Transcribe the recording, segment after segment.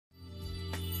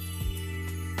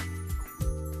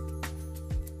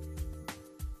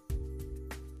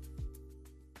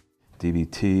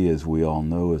DVT, as we all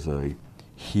know, is a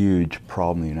huge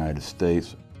problem in the United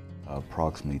States.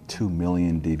 Approximately 2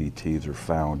 million DVTs are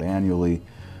found annually.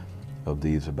 Of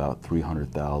these, about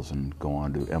 300,000 go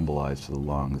on to embolize to the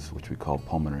lungs, which we call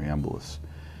pulmonary embolus.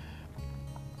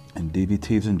 And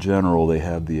DVTs in general, they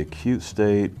have the acute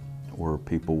state where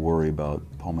people worry about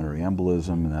pulmonary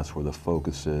embolism, and that's where the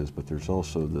focus is, but there's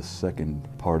also the second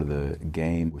part of the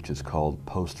game, which is called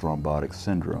post-thrombotic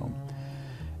syndrome.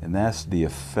 And that's the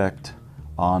effect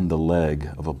on the leg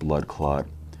of a blood clot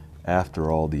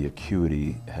after all the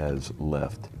acuity has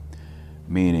left.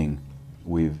 Meaning,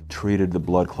 we've treated the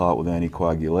blood clot with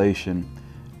anticoagulation,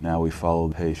 now we follow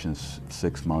the patients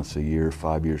 6 months, a year,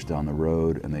 5 years down the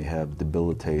road, and they have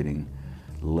debilitating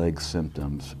leg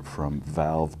symptoms from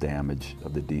valve damage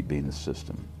of the deep venous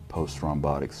system,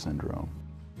 post-thrombotic syndrome.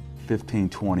 15,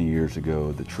 20 years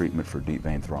ago, the treatment for deep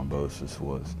vein thrombosis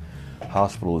was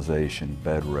hospitalization,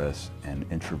 bed rest, and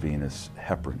intravenous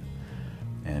heparin.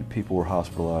 And people were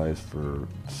hospitalized for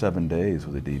 7 days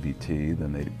with a DVT,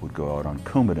 then they would go out on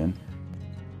Coumadin.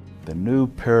 The new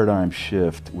paradigm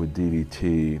shift with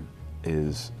DVT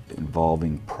is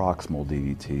involving proximal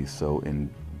DVT. So in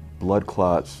blood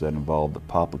clots that involve the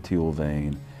popliteal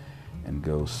vein and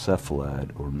go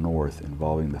cephalad or north,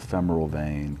 involving the femoral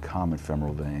vein, common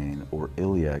femoral vein, or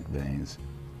iliac veins,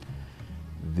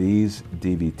 these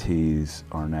DVTs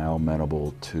are now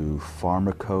amenable to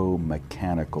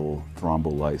pharmacomechanical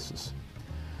thrombolysis.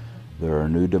 There are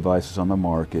new devices on the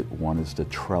market. One is the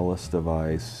Trellis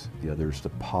device, the other is the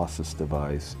POSIS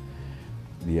device.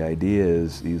 The idea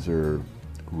is these are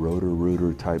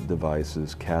rotor-rooter type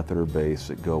devices, catheter-based,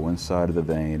 that go inside of the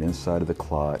vein, inside of the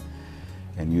clot,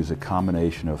 and use a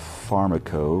combination of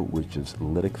pharmaco, which is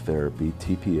lytic therapy,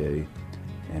 TPA,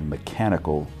 and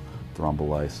mechanical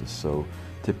thrombolysis. So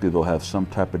typically they'll have some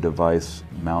type of device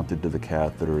mounted to the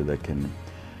catheter that can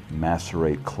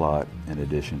macerate clot in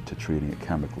addition to treating it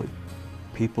chemically.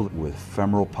 People with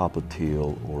femoral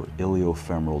popliteal or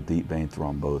iliofemoral deep vein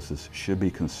thrombosis should be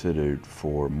considered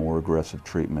for more aggressive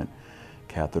treatment,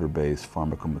 catheter-based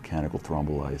pharmacomechanical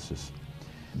thrombolysis.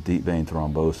 Deep vein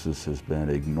thrombosis has been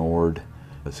ignored.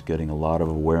 It's getting a lot of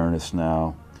awareness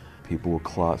now. People with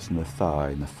clots in the thigh,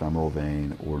 in the femoral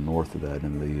vein, or north of that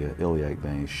in the iliac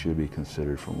vein should be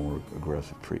considered for more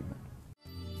aggressive treatment.